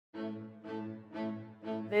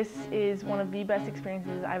This is one of the best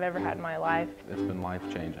experiences I've ever had in my life. It's been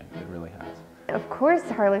life-changing, it really has. Of course,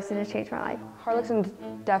 Harlaxton has changed my life. Harlaxton's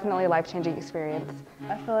definitely a life-changing experience.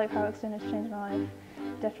 I feel like Harlaxton has changed my life.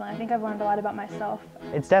 Definitely. I think I've learned a lot about myself.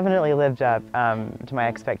 It's definitely lived up to my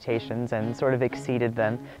expectations and sort of exceeded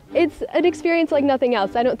them. It's an experience like nothing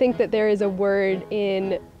else. I don't think that there is a word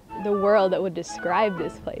in the world that would describe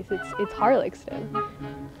this place. It's Harlaxton.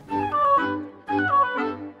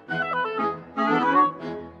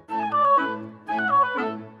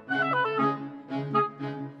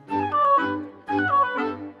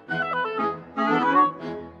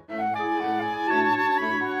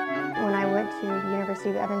 When I went to the University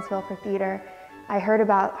of Evansville for theater, I heard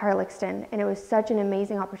about Harlaxton, and it was such an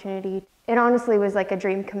amazing opportunity. It honestly was like a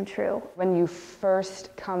dream come true. When you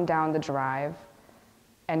first come down the drive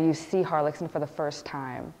and you see Harlaxton for the first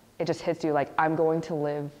time, it just hits you like, I'm going to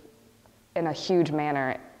live in a huge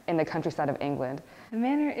manor in the countryside of England. The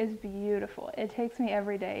manor is beautiful. It takes me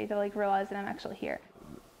every day to realize that I'm actually here.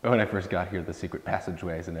 When I first got here, the secret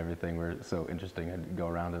passageways and everything were so interesting. I'd go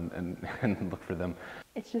around and look for them.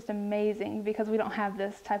 It's just amazing because we don't have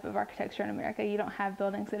this type of architecture in America. You don't have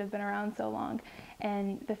buildings that have been around so long.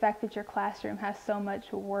 And the fact that your classroom has so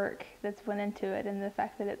much work that's went into it, and the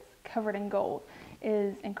fact that it's covered in gold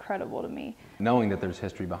is incredible to me. Knowing that there's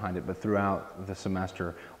history behind it, but throughout the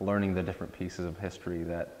semester, learning the different pieces of history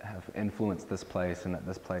that have influenced this place and that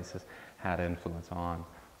this place has had influence on.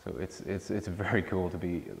 So it's very cool to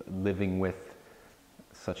be living with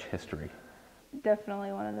such history.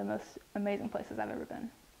 Definitely one of the most amazing places I've ever been.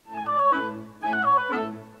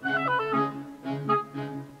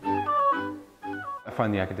 I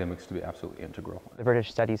find the academics to be absolutely integral. The British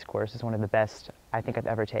Studies course is one of the best I think I've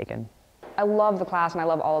ever taken. I love the class and I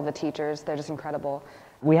love all of the teachers. They're just incredible.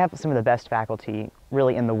 We have some of the best faculty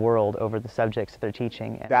really in the world over the subjects that they're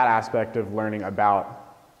teaching. That aspect of learning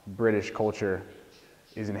about British culture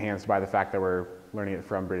is enhanced by the fact that we're learning it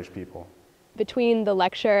from British people. Between the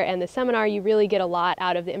lecture and the seminar, you really get a lot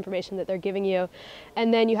out of the information that they're giving you.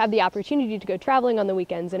 And then you have the opportunity to go traveling on the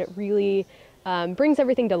weekends, and it really brings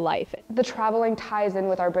everything to life. The traveling ties in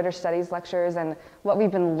with our British Studies lectures and what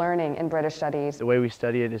we've been learning in British Studies. The way we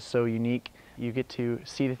study it is so unique. You get to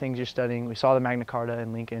see the things you're studying. We saw the Magna Carta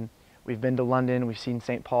in Lincoln. We've been to London, we've seen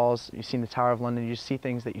St. Paul's, you've seen the Tower of London, you just see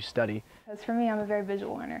things that you study. Because for me, I'm a very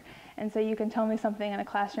visual learner, and so you can tell me something in a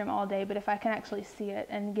classroom all day, but if I can actually see it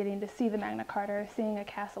and getting to see the Magna Carta, seeing a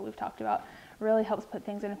castle we've talked about, really helps put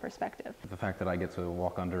things into perspective. The fact that I get to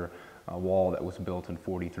walk under a wall that was built in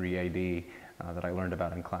 43 AD that I learned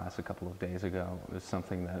about in class a couple of days ago is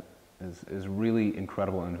something that is really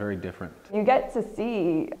incredible and very different. You get to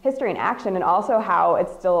see history in action and also how it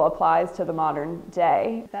still applies to the modern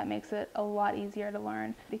day. That makes it a lot easier to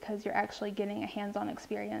learn because you're actually getting a hands-on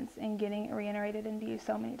experience and getting it reiterated into you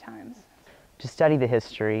so many times. To study the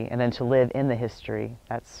history and then to live in the history,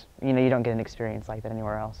 that's, you don't get an experience like that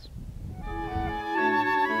anywhere else.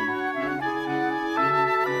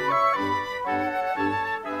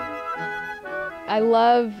 I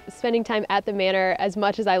love spending time at the manor as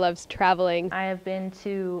much as I love traveling. I have been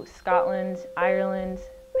to Scotland, Ireland,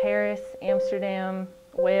 Paris, Amsterdam,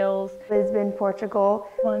 Wales, Lisbon, Portugal,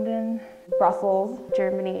 London, Brussels,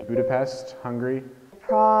 Germany, Budapest, Hungary,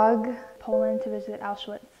 Prague, Poland to visit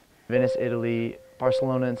Auschwitz, Venice, Italy,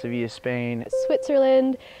 Barcelona and Sevilla, Spain,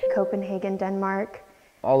 Switzerland, Copenhagen, Denmark.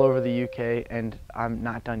 all over the UK, and I'm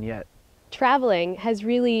not done yet. Traveling has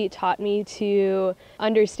really taught me to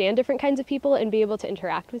understand different kinds of people and be able to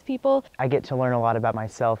interact with people. I get to learn a lot about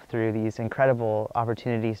myself through these incredible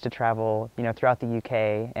opportunities to travel, throughout the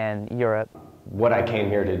UK and Europe. What I came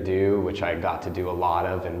here to do, which I got to do a lot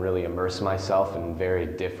of and really immerse myself in very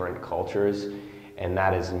different cultures, and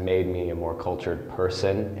that has made me a more cultured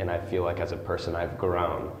person, and I feel like as a person I've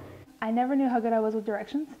grown. I never knew how good I was with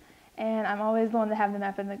directions, and I'm always the one to have the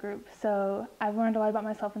map in the group. So I've learned a lot about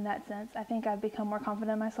myself in that sense. I think I've become more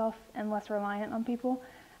confident in myself and less reliant on people.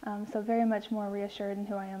 So very much more reassured in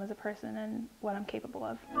who I am as a person and what I'm capable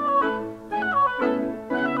of.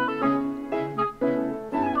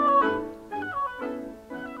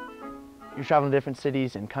 You're traveling to different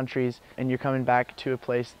cities and countries, and you're coming back to a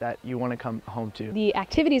place that you want to come home to. The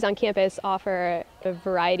activities on campus offer a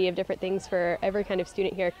variety of different things for every kind of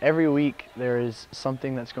student here. Every week there is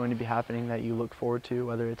something that's going to be happening that you look forward to,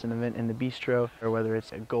 whether it's an event in the bistro or whether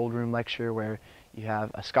it's a gold room lecture where you have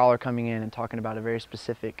a scholar coming in and talking about a very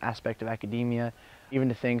specific aspect of academia, even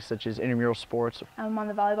to things such as intramural sports. I'm on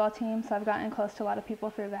the volleyball team, so I've gotten close to a lot of people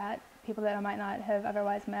through that, people that I might not have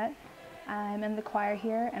otherwise met. I'm in the choir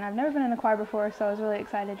here, and I've never been in a choir before, so I was really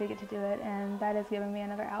excited to get to do it, and that has given me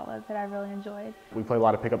another outlet that I really enjoyed. We play a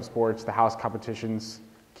lot of pickup sports, the house competitions,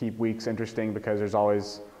 keep weeks interesting because there's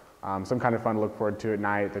always some kind of fun to look forward to at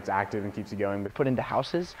night that's active and keeps you going. Put into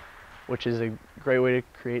houses, which is a great way to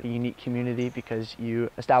create a unique community because you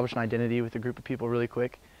establish an identity with a group of people really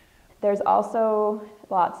quick. There's also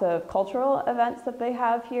lots of cultural events that they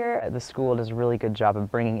have here. The school does a really good job of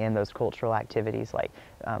bringing in those cultural activities like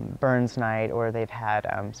Burns Night, or they've had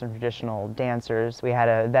some traditional dancers. We had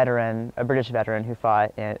a British veteran who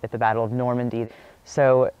fought at the Battle of Normandy.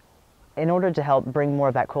 So in order to help bring more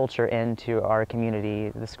of that culture into our community,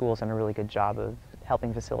 the school's done a really good job of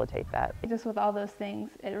helping facilitate that. Just with all those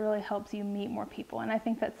things, it really helps you meet more people, and I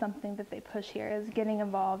think that's something that they push here, is getting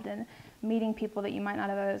involved and meeting people that you might not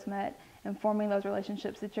have otherwise met and forming those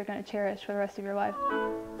relationships that you're going to cherish for the rest of your life.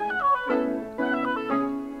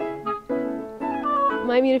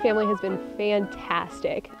 My Meta family has been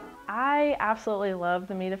fantastic. I absolutely love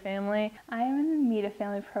the Meta family. I am in the Meta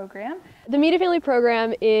family program. The Meta family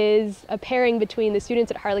program is a pairing between the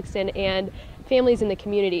students at Harlaxton and families in the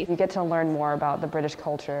community. You get to learn more about the British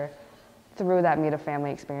culture through that Meta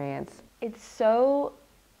family experience. It's so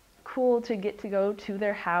cool to get to go to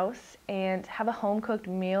their house and have a home-cooked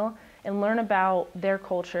meal and learn about their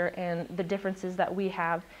culture and the differences that we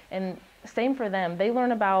have. And same for them. They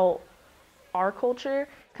learn about our culture.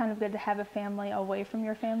 It's kind of good to have a family away from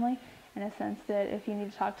your family, in a sense that if you need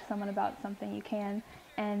to talk to someone about something, you can.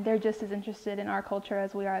 And they're just as interested in our culture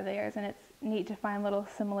as we are theirs. And it's neat to find little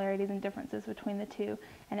similarities and differences between the two.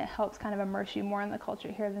 And it helps kind of immerse you more in the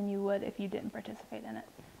culture here than you would if you didn't participate in it.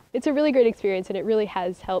 It's a really great experience, and it really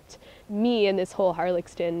has helped me in this whole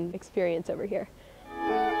Harlaxton experience over here.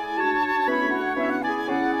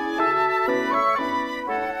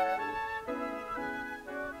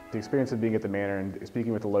 The experience of being at the Manor and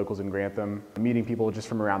speaking with the locals in Grantham, meeting people just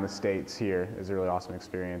from around the states here is a really awesome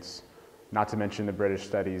experience. Not to mention the British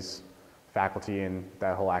Studies faculty and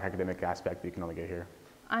that whole academic aspect that you can only get here.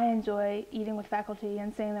 I enjoy eating with faculty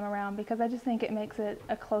and seeing them around because I just think it makes it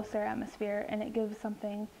a closer atmosphere, and it gives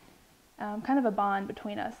something, kind of a bond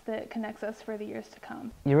between us that connects us for the years to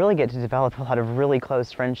come. You really get to develop a lot of really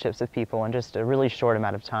close friendships with people in just a really short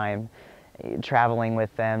amount of time. Traveling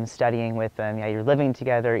with them, studying with them, yeah, you're living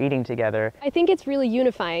together, eating together. I think it's really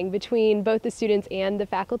unifying between both the students and the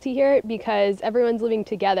faculty here because everyone's living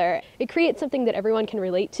together. It creates something that everyone can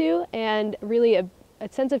relate to, and really a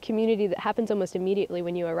sense of community that happens almost immediately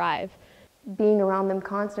when you arrive. Being around them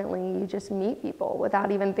constantly, you just meet people without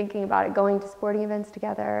even thinking about it, going to sporting events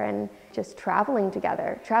together and just traveling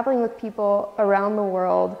together, traveling with people around the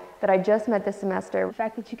world that I just met this semester. The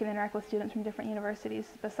fact that you can interact with students from different universities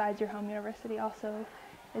besides your home university also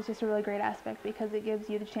is just a really great aspect because it gives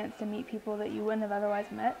you the chance to meet people that you wouldn't have otherwise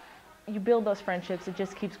met. You build those friendships, it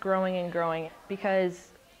just keeps growing and growing because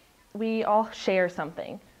we all share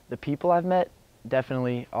something. The people I've met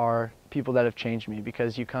definitely are people that have changed me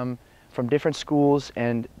because you come from different schools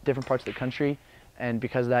and different parts of the country, and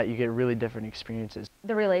because of that you get really different experiences.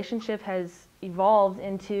 The relationship has evolved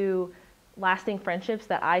into lasting friendships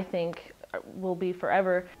that I think will be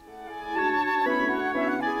forever.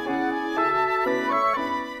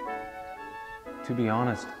 To be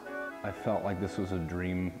honest, I felt like this was a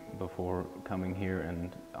dream before coming here,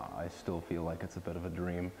 and I still feel like it's a bit of a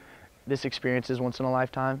dream. This experience is once in a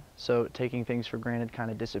lifetime, so taking things for granted kind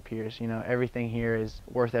of disappears. You know, everything here is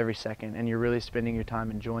worth every second, and you're really spending your time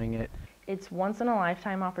enjoying it. It's once in a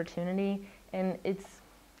lifetime opportunity, and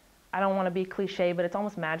I don't want to be cliche, but it's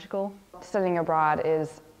almost magical. Studying abroad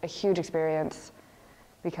is a huge experience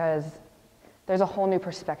because there's a whole new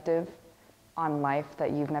perspective on life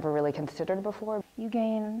that you've never really considered before. You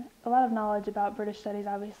gain a lot of knowledge about British studies,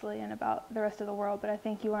 obviously, and about the rest of the world, but I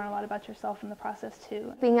think you learn a lot about yourself in the process,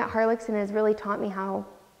 too. Being at Harlaxton has really taught me how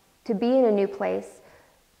to be in a new place,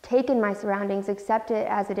 take in my surroundings, accept it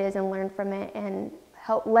as it is, and learn from it, and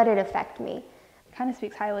let it affect me. It kind of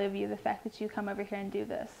speaks highly of you, the fact that you come over here and do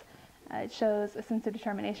this. It shows a sense of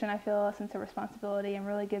determination, I feel, a sense of responsibility, and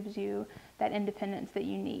really gives you that independence that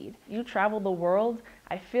you need. You travel the world,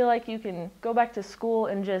 I feel like you can go back to school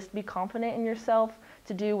and just be confident in yourself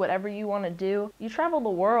to do whatever you want to do. You travel the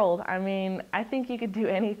world, I mean, I think you could do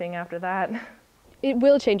anything after that. It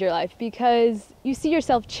will change your life because you see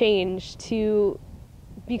yourself change to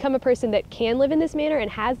become a person that can live in this manner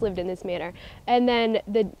and has lived in this manner. And then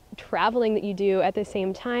the traveling that you do at the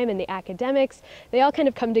same time and the academics, they all kind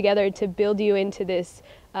of come together to build you into this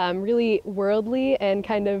really worldly and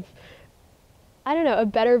kind of, I don't know, a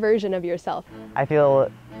better version of yourself. I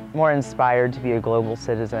feel more inspired to be a global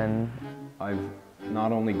citizen. I've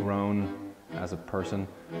not only grown as a person,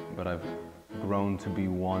 but I've grown to be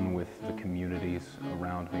one with the communities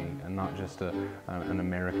around me, and not just an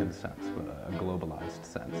American sense, but a globalized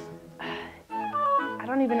sense. I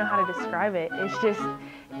don't even know how to describe it.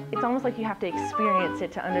 It's almost like you have to experience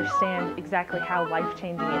it to understand exactly how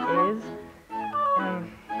life-changing it is.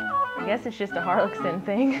 I guess it's just a Harlaxton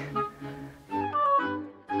thing.